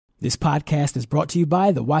This podcast is brought to you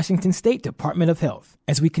by the Washington State Department of Health.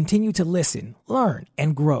 As we continue to listen, learn,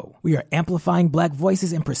 and grow, we are amplifying Black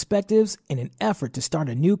voices and perspectives in an effort to start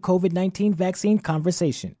a new COVID-19 vaccine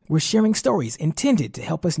conversation. We're sharing stories intended to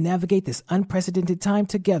help us navigate this unprecedented time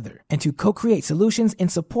together and to co-create solutions in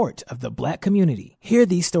support of the Black community. Hear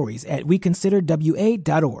these stories at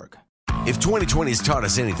weconsiderwa.org. If 2020 has taught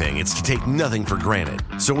us anything, it's to take nothing for granted.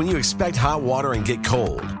 So when you expect hot water and get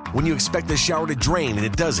cold, when you expect the shower to drain and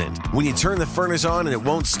it doesn't, when you turn the furnace on and it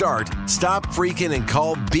won't start, stop freaking and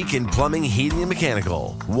call Beacon Plumbing, Heating, and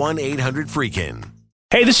Mechanical. 1-800-FREAKIN'.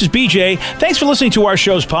 Hey, this is BJ. Thanks for listening to our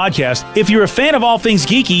show's podcast. If you're a fan of all things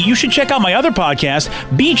geeky, you should check out my other podcast,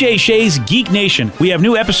 BJ Shea's Geek Nation. We have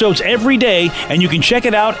new episodes every day, and you can check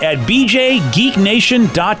it out at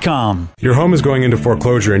bjgeeknation.com. Your home is going into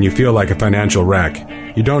foreclosure and you feel like a financial wreck.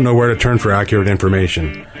 You don't know where to turn for accurate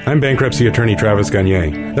information. I'm bankruptcy attorney Travis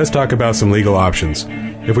Gagne. Let's talk about some legal options.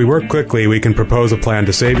 If we work quickly, we can propose a plan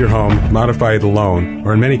to save your home, modify the loan,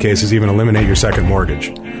 or in many cases even eliminate your second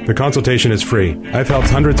mortgage. The consultation is free. I've helped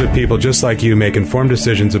hundreds of people just like you make informed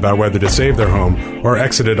decisions about whether to save their home or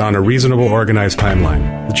exit it on a reasonable, organized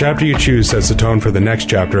timeline. The chapter you choose sets the tone for the next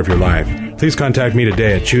chapter of your life. Please contact me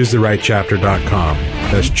today at choosetherightchapter.com.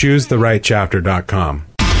 That's choosetherightchapter.com.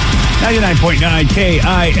 99.9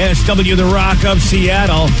 KISW, The Rock of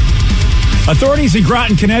Seattle. Authorities in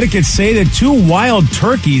Groton, Connecticut say that two wild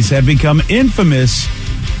turkeys have become infamous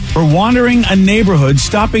for wandering a neighborhood,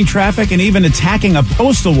 stopping traffic, and even attacking a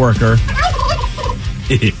postal worker.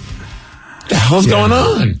 The hell's going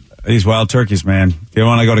on? These wild turkeys, man. You don't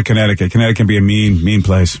want to go to Connecticut. Connecticut can be a mean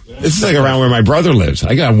place. This is like around where my brother lives.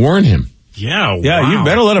 I gotta warn him. Yeah, you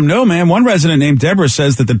better let him know, man. One resident named Deborah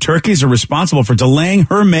says that the turkeys are responsible for delaying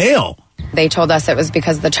her mail. They told us it was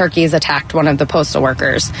because the turkeys attacked one of the postal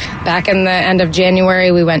workers. Back in the end of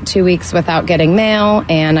January, we went 2 weeks without getting mail,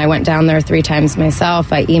 and I went down there 3 times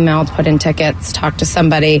myself. I emailed, put in tickets, talked to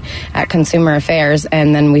somebody at Consumer Affairs,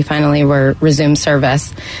 and then we finally resumed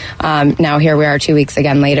service. Now here we are 2 weeks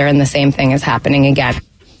again later, and the same thing is happening again.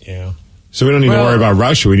 Yeah. So we don't need to worry about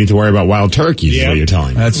Russia. We need to worry about wild turkeys, is what you're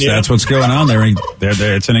telling me. That's what's going on there.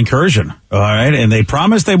 It's an incursion, all right? And they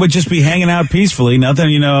promised they would just be hanging out peacefully.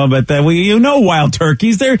 Nothing, but wild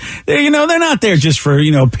turkeys. They're not there just for,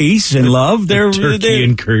 peace and love. They're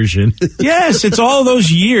incursion. Yes, it's all those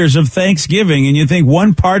years of Thanksgiving, and you think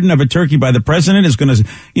one pardon of a turkey by the president is going to,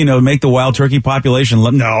 make the wild turkey population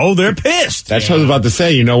no, they're pissed. That's what I was about to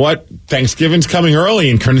say. You know what? Thanksgiving's coming early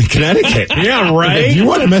in Connecticut. Yeah, right. If you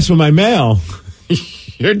want to mess with my mail,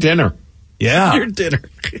 your dinner. Yeah. Your dinner.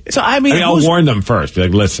 So, I'll warn them first. Be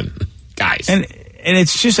like, listen, guys. And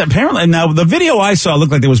it's just apparently, now the video I saw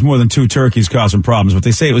looked like there was more than 2 turkeys causing problems, but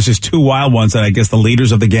they say it was just 2 wild ones that I guess the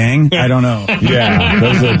leaders of the gang. I don't know.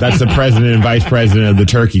 Yeah. That's the president and vice president of the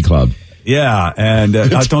turkey club. Yeah, and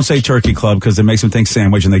don't say turkey club because it makes them think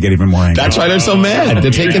sandwich and they get even more angry. That's why they're so mad.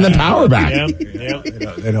 They're taking the power back. Yep.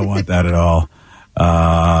 They don't want that at all.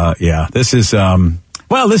 This is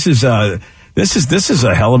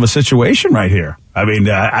a hell of a situation right here. I mean,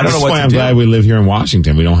 I don't know what to do. That's why I'm glad we live here in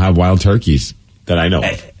Washington. We don't have wild turkeys that I know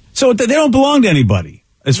of. So they don't belong to anybody,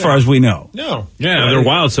 as far as we know. No. Yeah, they're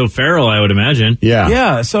wild, so feral, I would imagine. Yeah.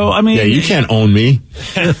 Yeah, so, I mean... Yeah, you can't own me.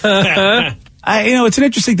 It's an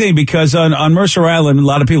interesting thing because on Mercer Island, a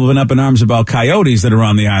lot of people have been up in arms about coyotes that are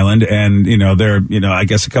on the island. And, I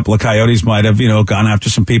guess a couple of coyotes might have, gone after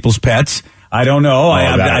some people's pets. I don't know.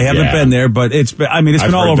 I haven't been there, but it's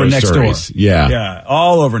been all over next door. Yeah,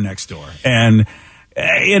 all over next door. And,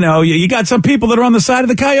 you got some people that are on the side of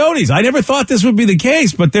the coyotes. I never thought this would be the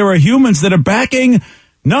case, but there are humans that are backing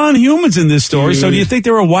non-humans in this story. Dude. So do you think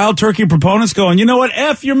there are wild turkey proponents going, you know what,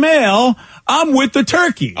 F your mail, I'm with the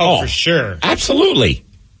turkey? Oh, for sure. Absolutely.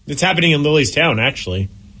 It's happening in Lily's town, actually.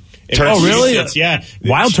 Oh, really? Yeah.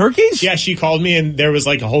 Wild turkeys? Yeah, she called me, and there was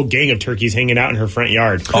like a whole gang of turkeys hanging out in her front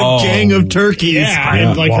yard. A gang of turkeys? Yeah,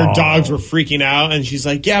 and her dogs were freaking out, and she's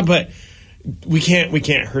like, yeah, but we can't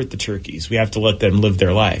hurt the turkeys. We have to let them live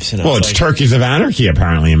their lives. And it's Turkeys of Anarchy,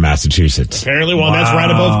 apparently, in Massachusetts. Apparently, that's right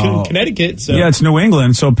above Connecticut. So. Yeah, it's New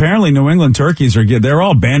England, so apparently New England turkeys they're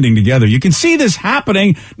all banding together. You can see this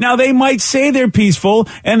happening. Now, they might say they're peaceful,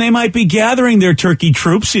 and they might be gathering their turkey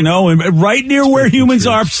troops, right near where humans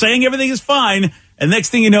are, saying everything is fine, and next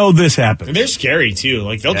thing you know, this happens. And they're scary, too.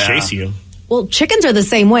 Like, they'll chase you. Well, chickens are the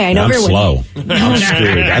same way. I know I'm slow. I'm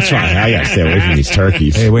screwed. That's right. I got to stay away from these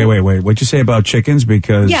turkeys. Hey, wait. What'd you say about chickens?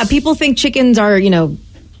 Because people think chickens are,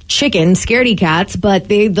 chickens, scaredy cats, but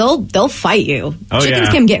they'll fight you. Chickens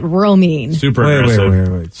can get real mean. Super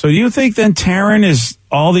aggressive. Wait. So you think then Taryn is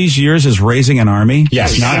all these years is raising an army?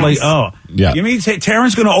 Yes. It's not like, you mean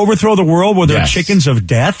Taryn's going to overthrow the world with her chickens of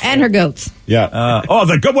death? And her goats. Yeah.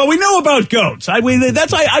 Well, we know about goats. I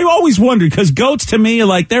always wondered, because goats to me are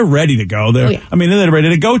like, they're ready to go. I mean, they're ready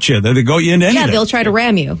to goat you. They're to goat you into anything. Yeah, they'll try to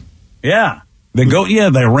ram you. Yeah. They goat,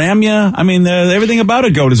 they ram you. I mean, everything about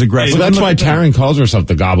a goat is aggressive. Well, that's why Taryn calls herself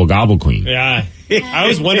the Gobble Gobble Queen. Yeah. I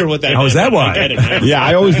always wondered what that meant. Oh, is that why? I get it now. Yeah,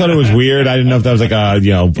 I always thought it was weird. I didn't know if that was like a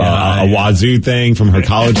wazoo thing from her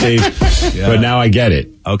college days. But now I get it.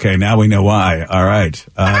 Okay, now we know why. All right. So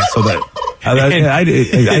that... I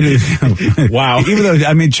did. Wow. Even though,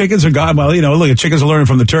 I mean, chickens are gone. Well, look, chickens are learning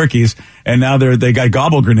from the turkeys, and now they got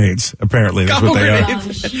gobble grenades, apparently. That's what they are.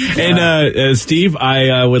 And, Steve,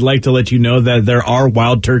 I would like to let you know that there are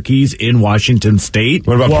wild turkeys in Washington State.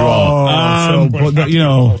 What about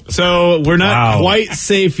Puyallup? So we're not quite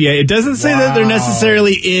safe yet. It doesn't say that they're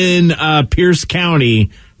necessarily in Pierce County,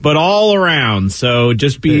 but all around. So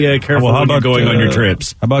just be careful when you're going on your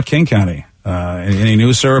trips. How about King County? Any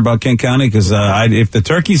news, sir, about King County? Because if the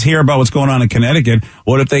turkeys hear about what's going on in Connecticut,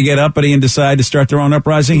 what if they get uppity and decide to start their own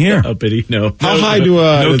uprising here? Uppity, no. How high do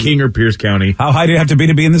no King or Pierce County? How high do you have to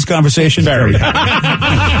be in this conversation? Very high.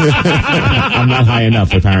 I'm not high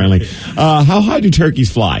enough, apparently. How high do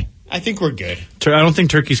turkeys fly? I think we're good. I don't think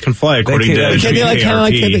turkeys can fly, according to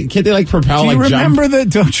can't they propel? Don't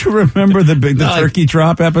you remember the turkey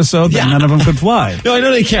drop episode that none of them could fly? No, I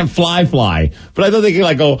know they can't fly, but I thought they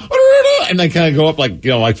could go and they kind of go up like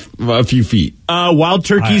a few feet. Wild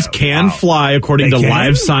turkeys can fly, according to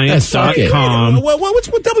LiveScience.com. What's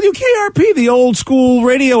with WKRP, the old school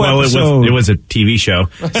radio episode? It was a TV show,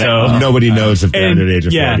 so nobody knows if they're under the age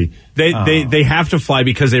of 40. They have to fly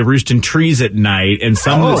because they roost in trees at night, and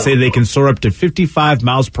some say they can soar up to 55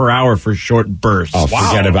 miles per hour for short bursts. Oh,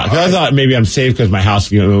 forget about it. I thought maybe I'm safe because my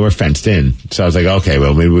house, we're fenced in. So I was like, okay,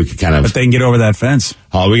 well, maybe we could kind of... But they can get over that fence.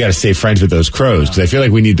 Oh, we got to stay friends with those crows, because I feel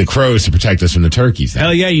like we need the crows to protect us from the turkeys.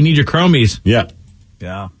 Hell yeah, you need your chromies. Yeah.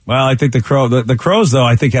 Yeah. Well, I think the crows, though,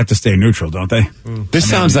 I think have to stay neutral, don't they? This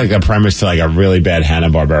sounds like a premise to like a really bad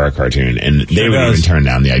Hanna-Barbera cartoon, and they would even turn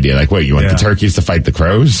down the idea. Like, wait, you want the turkeys to fight the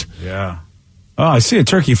crows? Yeah. Oh, I see a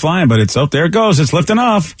turkey flying, but there it goes. It's lifting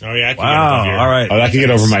off. Oh, yeah. Wow. All right. Oh, that can get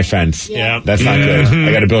over my fence. Yeah. That's not good.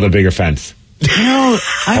 I got to build a bigger fence.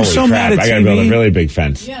 I'm so mad at TV. I got to build a really big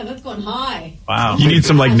fence. Yeah, that's going high. Wow. You need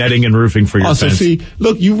some netting and roofing for your fence. Also, see,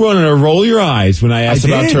 look, you wanted to roll your eyes when I asked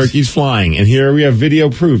about turkeys flying, and here we have video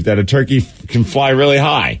proof that a turkey can fly really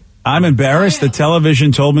high. I'm embarrassed. The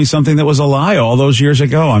television told me something that was a lie all those years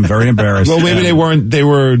ago. I'm very embarrassed. Well, maybe they weren't.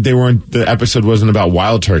 The episode wasn't about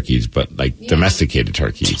wild turkeys, but domesticated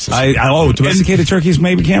turkeys. Domesticated turkeys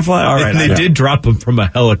maybe can't fly. All right, they did drop them from a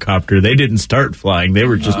helicopter. They didn't start flying. They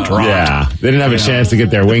were just dropped. Yeah, they didn't have a chance to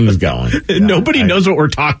get their wings going. Nobody knows what we're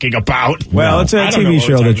talking about. Well, it's a TV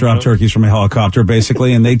show that dropped turkeys from a helicopter,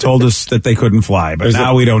 basically, and they told us that they couldn't fly, but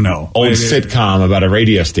now we don't know. Old sitcom about a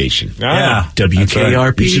radio station. Yeah,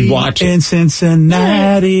 WKRP. You should watch it. In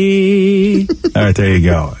Cincinnati. All right, there you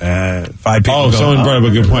go. 5 people. Someone brought up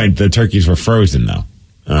a good point. The turkeys were frozen, though,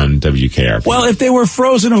 on WKRP. Well, if they were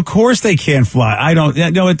frozen, of course they can't fly. I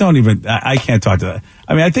can't talk to that.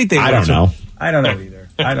 I mean, I think they... I don't know. I don't know either.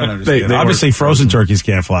 I don't understand. Obviously, frozen turkeys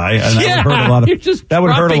can't fly, and that would hurt a lot of people. That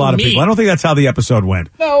would hurt a lot of people. I don't think that's how the episode went.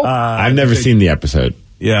 No. I've never seen the episode.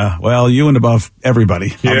 Yeah, well, you and above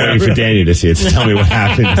everybody. I'm waiting for Daniel to see it to tell me what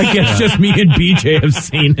happened. I guess just me and BJ have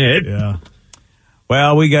seen it. Yeah.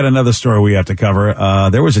 Well, we got another story we have to cover.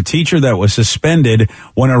 There was a teacher that was suspended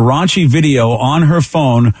when a raunchy video on her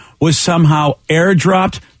phone was somehow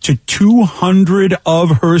airdropped to 200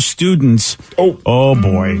 of her students. Oh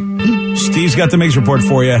boy. Steve's got the Migs report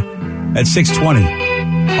for you at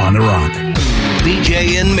 6:20 on The Rock.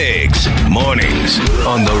 BJ and Migs, mornings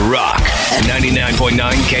on The Rock,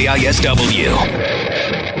 99.9 KISW.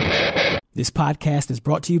 This podcast is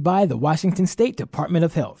brought to you by the Washington State Department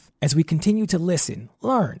of Health. As we continue to listen,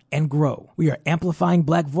 learn, and grow, we are amplifying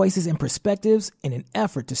Black voices and perspectives in an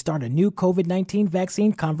effort to start a new COVID-19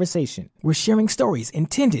 vaccine conversation. We're sharing stories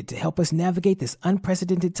intended to help us navigate this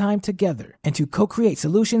unprecedented time together and to co-create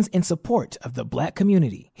solutions in support of the Black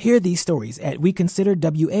community. Hear these stories at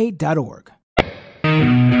weconsiderwa.org.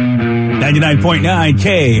 99.9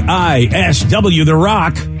 KISW, The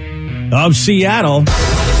Rock of Seattle.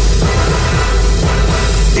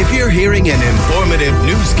 If you're hearing an informative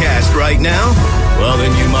newscast right now, well,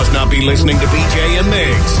 then you must not be listening to BJ and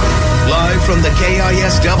Migs. Live from the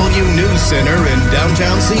KISW News Center in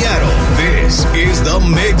downtown Seattle, this is the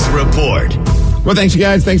Migs Report. Well, thanks, you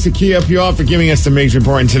guys. Thanks to KISW for giving us the Migs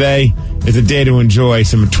Report. And today is a day to enjoy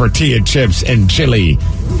some tortilla chips and chili.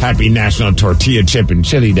 Happy National Tortilla Chip and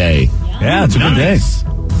Chili Day. Yeah, it's a good day.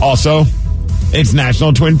 Also, it's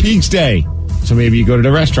National Twin Peaks Day. So maybe you go to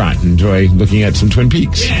the restaurant and enjoy looking at some Twin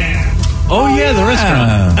Peaks. Yeah. Oh, yeah, the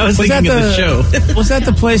restaurant. I was thinking of the show. Was that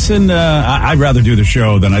the place in... I'd rather do the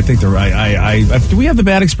show than I think the... do we have the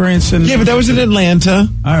bad experience in... Yeah, but that was in Atlanta.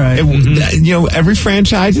 All right. Every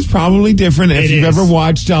franchise is probably different. If you've ever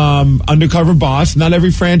watched Undercover Boss, not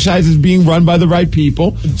every franchise is being run by the right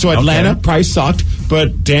people. So Atlanta, price sucked.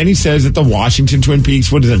 But Danny says that the Washington Twin Peaks,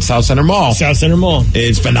 what is it, South Center Mall? South Center Mall.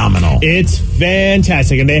 It's phenomenal. It's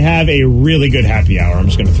fantastic. And they have a really good happy hour. I'm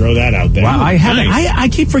just going to throw that out there. Wow, I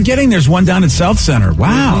keep forgetting there's one down at South Center.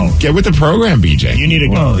 Wow. Get with the program, BJ. You need to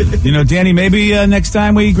go. Danny, maybe next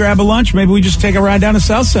time we grab a lunch, maybe we just take a ride down to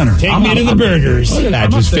South Center. Take me to the burgers. Look at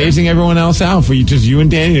that, just phasing everyone else out for just you and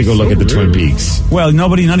Danny to go look at the Twin Peaks. Well,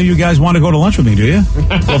 none of you guys want to go to lunch with me, do you?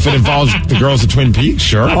 Well, if it involves the girls at Twin Peaks,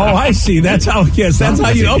 sure. Oh, I see. That's how you...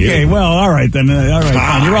 Okay, well, all right then. All right,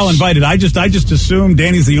 fine. You're all invited. I just assumed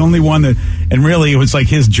Danny's the only one that... And really, it was like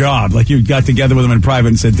his job. Like you got together with him in private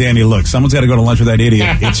and said, Danny, look, someone's got to go to lunch with that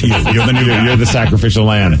idiot. It's you. You're the new guy. You're the sacrificial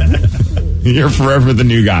lamb. You're forever the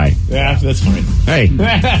new guy. Yeah, that's fine. Hey,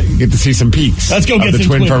 you get to see some peaks. Let's go get the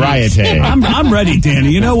some twin variety. I'm ready,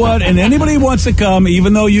 Danny. You know what? And anybody who wants to come,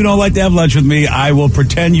 even though you don't like to have lunch with me, I will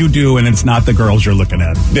pretend you do, and it's not the girls you're looking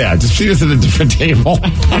at. Yeah, just seat us at a different table.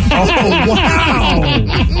 Oh,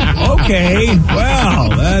 wow. Okay.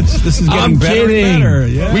 Wow. This is getting better and better.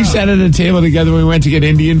 Yeah. We sat at a table together when we went to get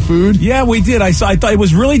Indian food. Yeah, we did. I thought it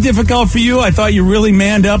was really difficult for you. I thought you really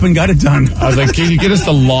manned up and got it done. I was like, can you get us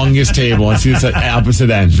the longest table and see us at opposite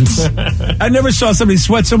ends? I never saw somebody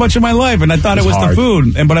sweat so much in my life, and I thought it was hard. The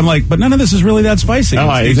food. But I'm like, but none of this is really that spicy. No,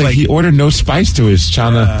 he's like, he ordered no spice to his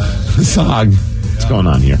chana sag. What's going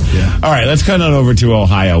on here? Yeah. All right, let's cut on over to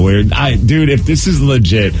Ohio. Dude, if this is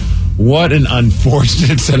legit, what an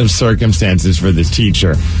unfortunate set of circumstances for this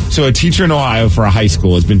teacher. So a teacher in Ohio for a high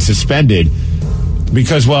school has been suspended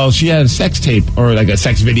because, well, she had a sex tape or like a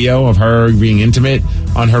sex video of her being intimate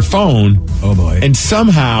on her phone. Oh, boy. And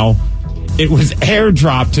somehow it was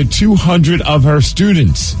airdropped to 200 of her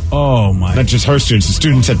students. Oh, my. Not just her students, the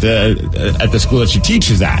students at the school that she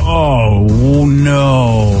teaches at. Oh,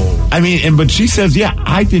 no. I mean, but she says, yeah,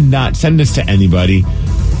 I did not send this to anybody.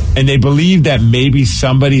 And they believe that maybe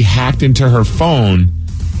somebody hacked into her phone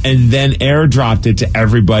and then airdropped it to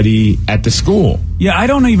everybody at the school. Yeah, I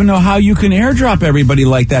don't even know how you can airdrop everybody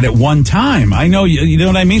like that at one time. I know, you know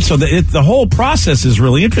what I mean? So the whole process is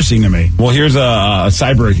really interesting to me. Well, here's a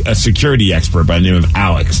security expert by the name of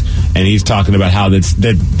Alex, and he's talking about how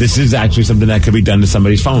this is actually something that could be done to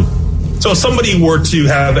somebody's phone. So if somebody were to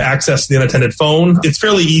have access to the unattended phone, it's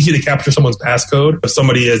fairly easy to capture someone's passcode. If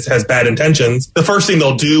somebody has bad intentions, the first thing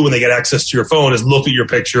they'll do when they get access to your phone is look at your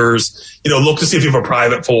pictures, look to see if you have a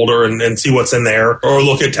private folder and see what's in there, or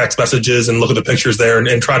look at text messages and look at the pictures there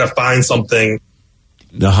and try to find something.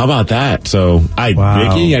 Now, how about that? So,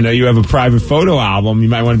 Vicky, I know you have a private photo album. You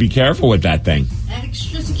might want to be careful with that thing.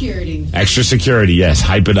 Extra security. Extra security, yes.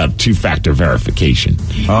 Hype it up. 2-factor verification.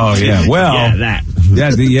 Oh, yeah. Well, yeah, that.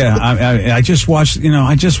 I just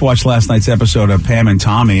watched, last night's episode of Pam and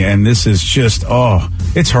Tommy, and this is just,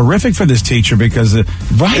 it's horrific for this teacher because,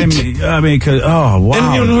 right. Because, wow.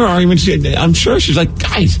 And her argument, I'm sure she's like,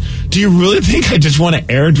 guys, do you really think I just want to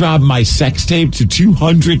airdrop my sex tape to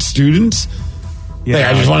 200 students? Yeah, like,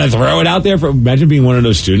 I just want to throw it out there. Imagine being one of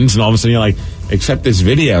those students, and all of a sudden you're like, accept this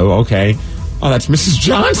video, okay. Oh, that's Mrs.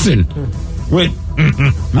 Johnson. Wait,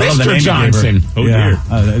 Mr. Johnson. Oh, dear.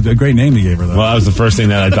 A great name you gave her, though. Well, that was the first thing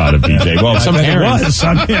that I thought of, BJ. Well, some parents.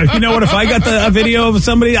 You know what? If I got a video of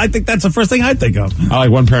somebody, I think that's the first thing I'd think of.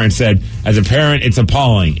 Like one parent said, as a parent, it's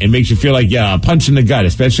appalling. It makes you feel like, a punch in the gut,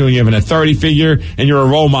 especially when you have an authority figure and you're a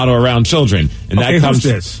role model around children. And that comes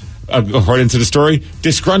who's this? According to the story,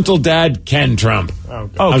 disgruntled dad Ken Trump.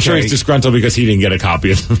 Okay. I'm sure he's disgruntled because he didn't get a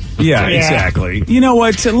copy of them. Yeah, exactly. You know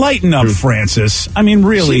what? Lighten up, Francis. I mean,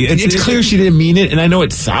 really. It's clear she didn't mean it, and I know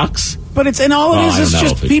it sucks. But it is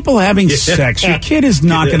just people having sex. Your kid is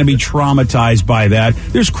not going to be traumatized by that.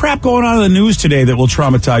 There's crap going on in the news today that will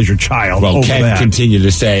traumatize your child. Well, Ken continued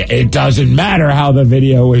to say, it doesn't matter how the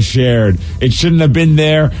video was shared. It shouldn't have been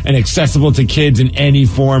there and accessible to kids in any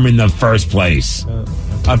form in the first place.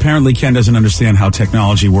 Apparently, Ken doesn't understand how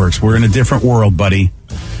technology works. We're in a different world, buddy.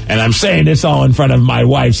 And I'm saying this all in front of my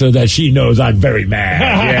wife so that she knows I'm very mad.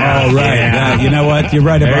 Yeah. Oh, right. Yeah. You know what? You're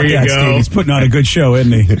right about that, Steve. He's putting on a good show,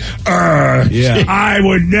 isn't he? Yeah. I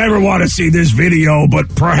would never want to see this video,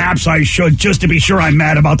 but perhaps I should just to be sure I'm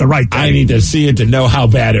mad about the right thing. I need to see it to know how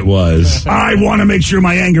bad it was. I want to make sure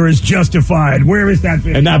my anger is justified. Where is that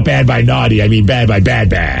video? And not bad by naughty. I mean bad by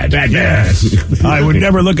bad. Yes. I would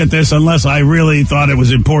never look at this unless I really thought it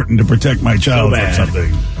was important to protect my child from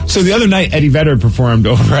something. So the other night, Eddie Vedder performed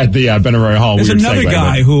over at the Benaroya Hall. There's another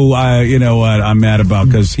guy who, you know what, I'm mad about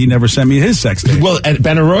because he never sent me his sex tape. Well, at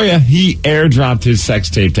Benaroya, he airdropped his sex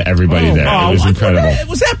tape to everybody there. It was incredible.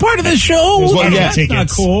 Was that part of the show? Well, that's not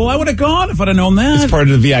cool. I would have gone if I'd have known that. It's part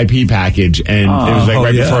of the VIP package, and it was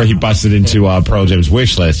like before he busted into Pearl Jam's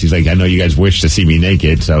wish list. He's like, I know you guys wish to see me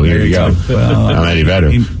naked, so here you go. Well, I'm Eddie Vedder.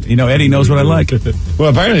 You know, Eddie knows what I like. Well,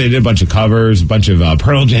 apparently they did a bunch of covers, a bunch of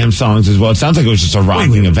Pearl Jam songs as well. It sounds like it was just a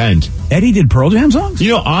rocking event. Eddie did Pearl Jam songs?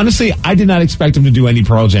 You know, honestly, I did not expect him to do any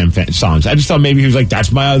Pearl Jam songs. I just thought maybe he was like,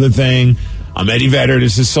 that's my other thing. I'm Eddie Vedder.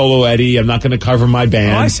 This is solo Eddie. I'm not going to cover my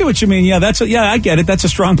band. Oh, I see what you mean. Yeah, I get it. That's a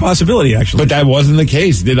strong possibility, actually. But that wasn't the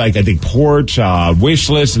case. He did, I think, Porch, Wish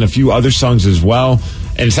List, and a few other songs as well.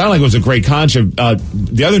 And it sounded like it was a great concert.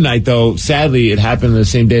 The other night, though, sadly, it happened the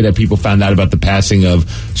same day that people found out about the passing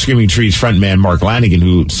of Screaming Trees frontman Mark Lanigan,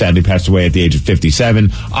 who sadly passed away at the age of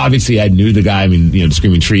 57. Obviously, I knew the guy. I mean, the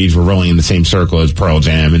Screaming Trees were rolling in the same circle as Pearl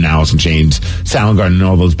Jam and Alice in Chains, Soundgarden, and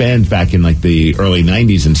all those bands back in like the early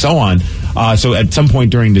 90s and so on. So at some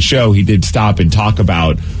point during the show, he did stop and talk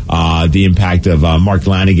about the impact of Mark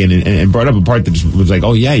Lanigan and brought up a part that was like,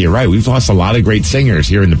 oh, yeah, you're right. We've lost a lot of great singers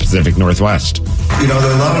here in the Pacific Northwest. You know,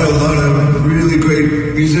 there are a lot of really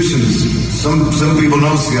great musicians. Some people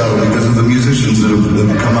know Seattle because of the musicians that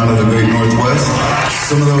have come out of the great Northwest.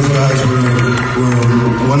 Some of those guys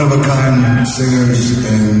were one-of-a-kind singers,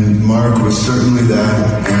 and Mark was certainly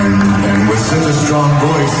that. And with such a strong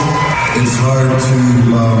voice, it's hard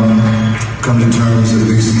to come to terms, at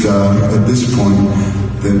least at this point,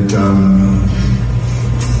 that,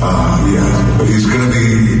 but he's going to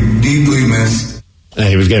be deeply missed.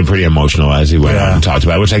 He was getting pretty emotional as he went on and talked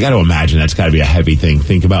about it, which I got to imagine that's got to be a heavy thing.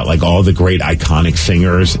 Think about like all the great iconic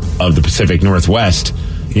singers of the Pacific Northwest.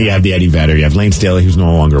 You have the Eddie Vedder, you have Lane Staley, who's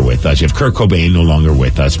no longer with us. You have Kurt Cobain, no longer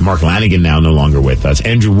with us. Mark Lanigan, now no longer with us.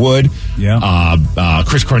 Andrew Wood,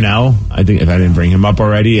 Chris Cornell. I think if I didn't bring him up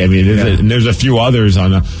already, I mean, there's a few others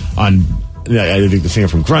on. I think the singer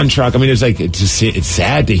from Grunge Rock. I mean, it's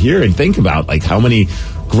sad to hear and think about like how many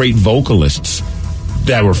great vocalists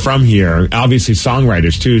that were from here, obviously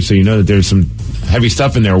songwriters too, so you know that there's some heavy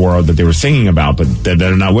stuff in their world that they were singing about, but that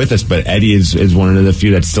are not with us. But Eddie is one of the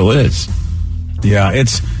few that still is. Yeah,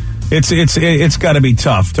 it's got to be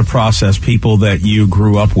tough to process people that you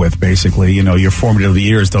grew up with, basically. You know, your formative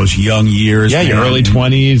years, those young years. Yeah, your early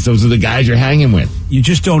 20s. Those are the guys you're hanging with. You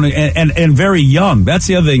just don't, and very young. That's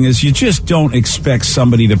the other thing is you just don't expect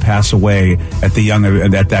somebody to pass away at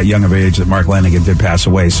that young of age that Mark Lanigan did pass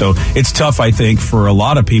away. So it's tough, I think, for a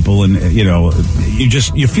lot of people, and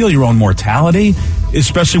you feel your own mortality,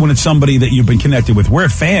 especially when it's somebody that you've been connected with. We're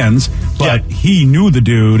fans, but he knew the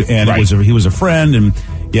dude, and he was a friend, and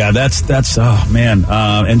that's oh man,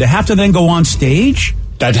 and to have to then go on stage.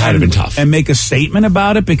 That had to have been tough. And make a statement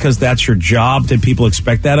about it because that's your job, that people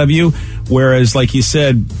expect that of you. Whereas, like you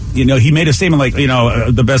said, he made a statement like,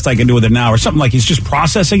 the best I can do with it now or something like he's just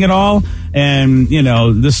processing it all. And,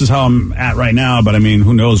 this is how I'm at right now. But, I mean,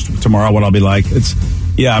 who knows tomorrow what I'll be like.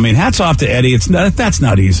 Hats off to Eddie. That's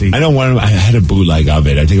not easy. I know I had a bootleg of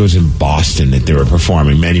it. I think it was in Boston that they were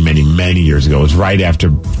performing many, many, many years ago. It was right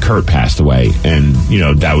after Kurt passed away. And,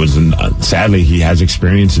 that was, sadly, he has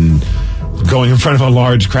experience in going in front of a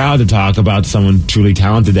large crowd to talk about someone truly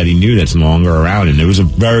talented that he knew that's no longer around. And it was a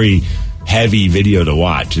very heavy video to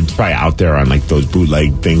watch. It's probably out there on like those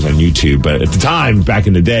bootleg things on YouTube. But at the time, back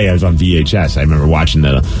in the day, I was on VHS. I remember watching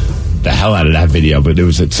the hell out of that video. But it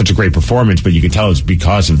was such a great performance. But you could tell it's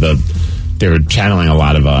because of they were channeling a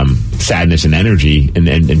lot of sadness and energy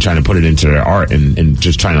and trying to put it into their art and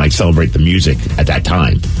just trying to like celebrate the music at that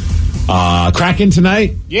time. Kraken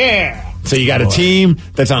tonight? Yeah. So you got a team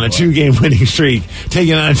that's on a 2-game winning streak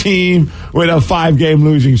taking on a team with a 5-game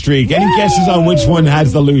losing streak. Any guesses on which one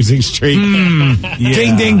has the losing streak?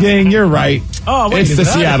 Ding, ding, ding. You're right. Oh, wait, it's the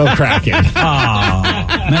Seattle Kraken.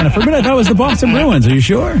 Man, for a minute I thought it was the Boston Bruins. Are you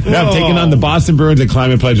sure? Yeah, I'm taking on the Boston Bruins at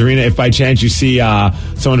Climate Pledge Arena. If by chance you see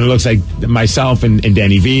someone who looks like myself and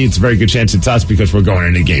Danny V, it's a very good chance it's us because we're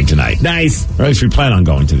going to the game tonight. Nice. Or at least we plan on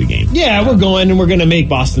going to the game. Yeah, we're going and we're going to make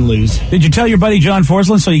Boston lose. Did you tell your buddy John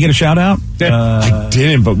Forsland so you get a shout out? out? I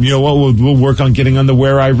didn't, but you know what? We'll work on getting on the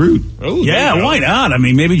Where I Root. Oh, yeah, why not? I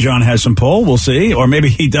mean, maybe John has some pull. We'll see. Or maybe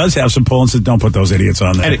he does have some pull and says, don't put those idiots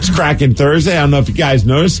on there. And it's Kraken Thursday. I don't know if you guys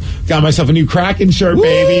noticed. Got myself a new Kraken shirt,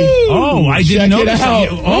 baby. Oh, I didn't know that.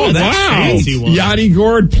 Oh, that's fancy one. Yanni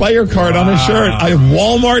Gord player card on a shirt. A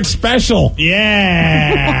Walmart special.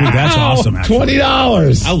 Yeah. Dude, that's awesome, actually.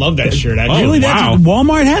 $20. I love that shirt, actually. Really? Wow.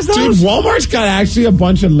 Walmart has those? Dude, Walmart's got actually a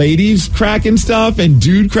bunch of ladies Kraken stuff and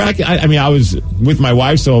dude Kraken. I mean, I was with my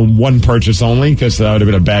wife, so one purchase only because that would have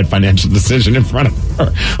been a bad financial decision in front of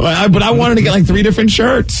her. But I wanted to get like 3 different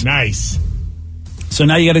shirts. Nice. So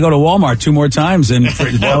now you got to go to Walmart 2 more times and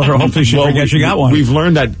tell her hopefully she forgets you got one. We've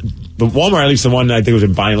learned that the Walmart, at least the one I think was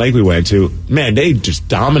in Bonnie Lake we went to, man, they just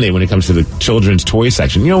dominate when it comes to the children's toy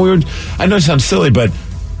section. You know, I know it sounds silly, but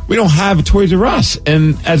we don't have a Toys R Us.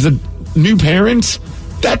 And as a new parents,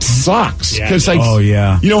 that sucks. Because,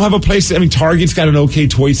 you don't have a place. I mean, Target's got an okay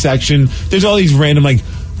toy section. There's all these random,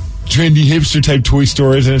 trendy hipster type toy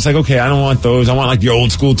stores, and it's like, okay, I don't want those. I want the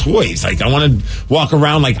old school toys. I want to walk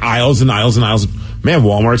around aisles and aisles and aisles. Man,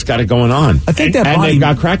 Walmart's got it going on. I think and they've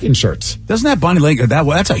got Kraken shirts. Doesn't that Bonnie Lake?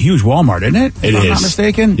 That's a huge Walmart, isn't it? If I'm not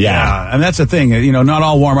mistaken. Yeah, and that's the thing. You know, not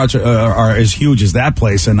all Walmarts are as huge as that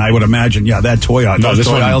place, and I would imagine, that toy aisle. No, this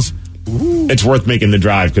toy one, aisles. It's worth making the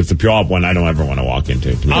drive because the Puyallup one I don't ever want to walk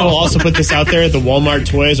into. I will also put this out there: the Walmart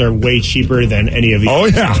toys are way cheaper than any of these. Oh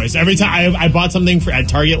yeah! Toys. Every time I bought something at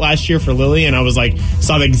Target last year for Lily, and I was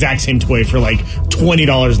saw the exact same toy for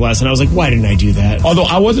 $20 less, and I was like, why didn't I do that? Although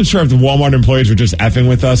I wasn't sure if the Walmart employees were just effing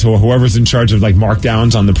with us or whoever's in charge of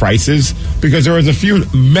markdowns on the prices, because there was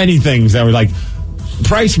many things that were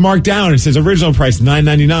price marked down. It says original price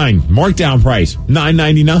 $9.99, markdown price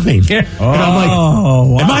 $9.99. Yeah. And I'm like,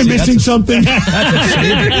 am I missing something? That's a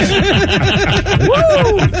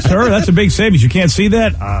savings. Sir, that's a big savings. You can't see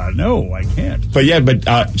that? No, I can't. But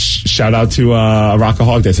shout out to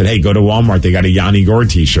Rockaholic that said, hey, go to Walmart. They got a Yanni Gord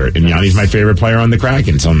t-shirt, and Yanni's my favorite player on the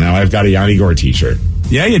Kraken, so now I've got a Yanni Gord t-shirt.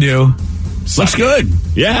 Yeah, you do. Looks good.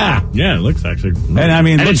 Yeah. Yeah, it looks actually. And I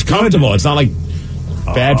mean, it's comfortable. Good. It's not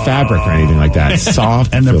bad fabric or anything like that. It's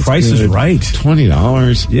soft. And the price is right.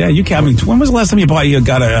 $20. Yeah, you can't. I mean, when was the last time you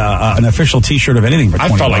got an official T-shirt of anything for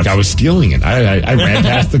 $20? I felt like I was stealing it. I ran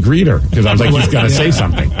past the greeter because I was like, he's got to say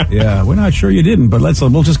something. Yeah, we're not sure you didn't, but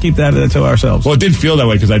we'll just keep that to ourselves. Well, it did feel that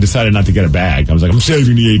way because I decided not to get a bag. I was like, I'm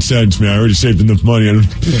saving the 8 cents, man. I already saved enough money.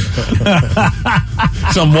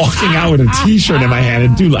 So I'm walking out with a T-shirt in my hand,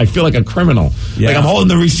 and dude, I feel like a criminal. Yeah. I'm holding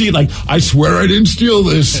the receipt, I swear I didn't steal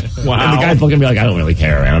this. Wow. And the guy's looking at me like, I don't really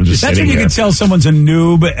care, man. I'm just That's sitting when you here. can tell someone's a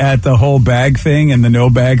noob at the whole bag thing and the no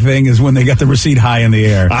bag thing is when they got the receipt high in the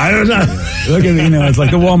air. I don't know. Look at it's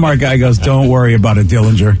like the Walmart guy goes, don't worry about it,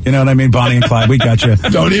 Dillinger. You know what I mean? Bonnie and Clyde, we got you.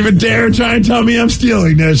 Don't even dare try and tell me I'm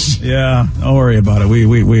stealing this. Yeah, don't worry about it.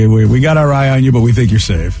 We got our eye on you, but we think you're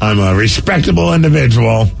safe. I'm a respectable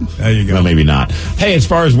individual. There you go. Well, maybe not. Hey, as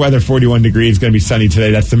far as weather, 41 degrees, going to be sunny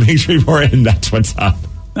today. That's the Mix Report, and that's what's up.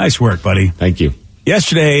 Nice work, buddy. Thank you.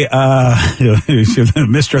 Yesterday,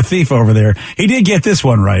 Mr. Thief over there, he did get this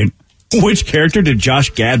one right. Which character did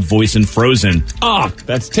Josh Gad voice in Frozen? Oh,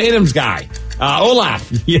 that's Tatum's guy. Olaf.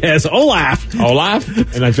 Yes, Olaf. Olaf?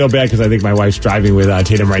 And I feel bad because I think my wife's driving with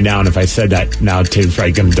Tatum right now, and if I said that now, Tatum's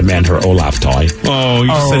probably going to demand her Olaf toy. Oh, you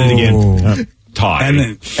just said it again. Toy.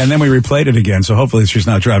 And then we replayed it again, so hopefully she's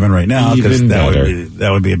not driving right now because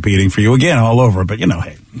that would be a beating for you again all over. But,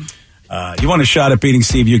 hey. You want a shot at beating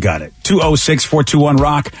Steve? You got it.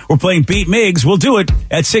 206-421-ROCK. We're playing Beat Miggs. We'll do it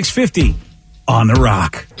at 6:50 on The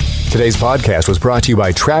Rock. Today's podcast was brought to you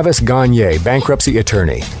by Travis Gagne, bankruptcy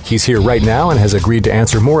attorney. He's here right now and has agreed to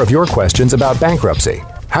answer more of your questions about bankruptcy.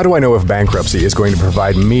 How do I know if bankruptcy is going to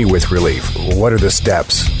provide me with relief? What are the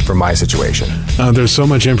steps for my situation? There's so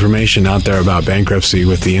much information out there about bankruptcy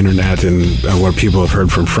with the internet and what people have heard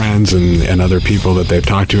from friends and other people that they've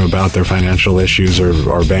talked to about their financial issues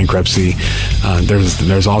or bankruptcy.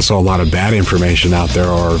 There's also a lot of bad information out there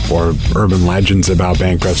or urban legends about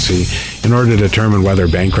bankruptcy. In order to determine whether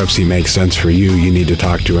bankruptcy makes sense for you, you need to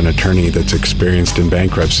talk to an attorney that's experienced in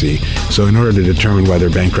bankruptcy. So in order to determine whether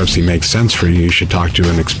bankruptcy makes sense for you, you should talk to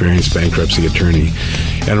an experienced bankruptcy attorney.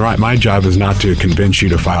 And my job is not to convince you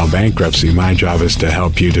to file bankruptcy. My job is to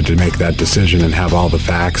help you to make that decision and have all the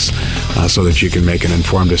facts so that you can make an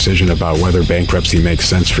informed decision about whether bankruptcy makes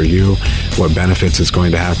sense for you, what benefits it's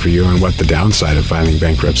going to have for you, and what the downside of filing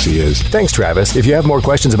bankruptcy is. Thanks, Travis. If you have more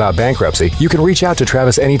questions about bankruptcy, you can reach out to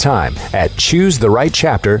Travis anytime at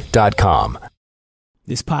ChooseTheRightChapter.com.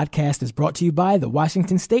 This podcast is brought to you by the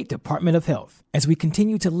Washington State Department of Health. As we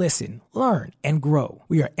continue to listen, learn, and grow,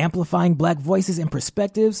 we are amplifying Black voices and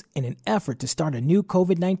perspectives in an effort to start a new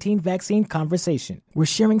COVID-19 vaccine conversation. We're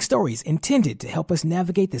sharing stories intended to help us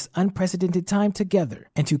navigate this unprecedented time together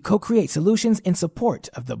and to co-create solutions in support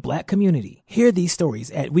of the Black community. Hear these stories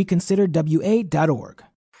at weconsiderwa.org.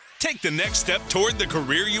 Take the next step toward the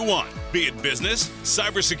career you want, be it business,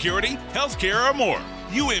 cybersecurity, healthcare, or more.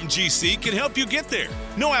 UMGC can help you get there.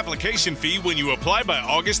 No application fee when you apply by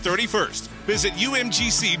August 31st. Visit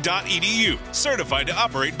umgc.edu, certified to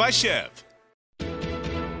operate by Chev.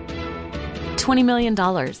 $20 million,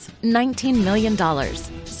 $19 million,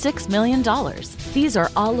 $6 million. These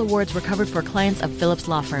are all awards recovered for clients of Phillips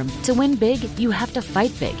Law Firm. To win big, you have to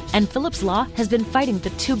fight big. And Phillips Law has been fighting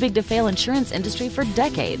the too big to fail insurance industry for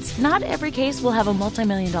decades. Not every case will have a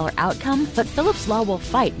multi-million-dollar outcome, but Phillips Law will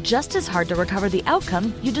fight just as hard to recover the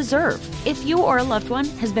outcome you deserve. If you or a loved one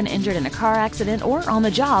has been injured in a car accident or on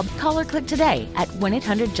the job, call or click today at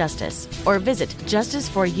 1-800-JUSTICE or visit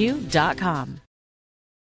justiceforyou.com.